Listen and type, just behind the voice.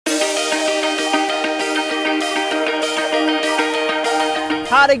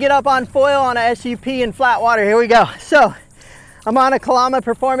How to get up on foil on a SUP in flat water. Here we go. So I'm on a Kalama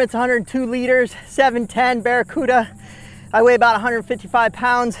Performance, 102 liters, 710 Barracuda. I weigh about 155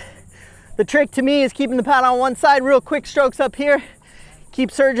 pounds. The trick to me is keeping the paddle on one side, real quick strokes up here.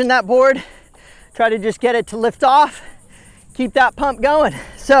 Keep surging that board. Try to just get it to lift off. Keep that pump going.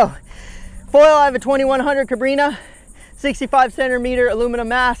 So foil, I have a 2100 Cabrina, 65 centimeter aluminum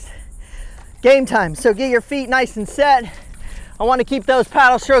mast. Game time. So get your feet nice and set. I want to keep those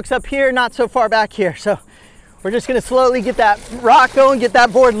paddle strokes up here, not so far back here. So we're just going to slowly get that rock going, get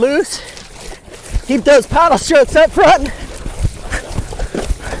that board loose. Keep those paddle strokes up front.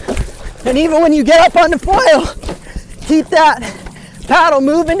 And even when you get up on the foil, keep that paddle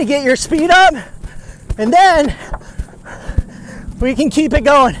moving to get your speed up. And then we can keep it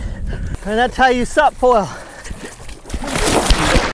going. And that's how you SUP foil.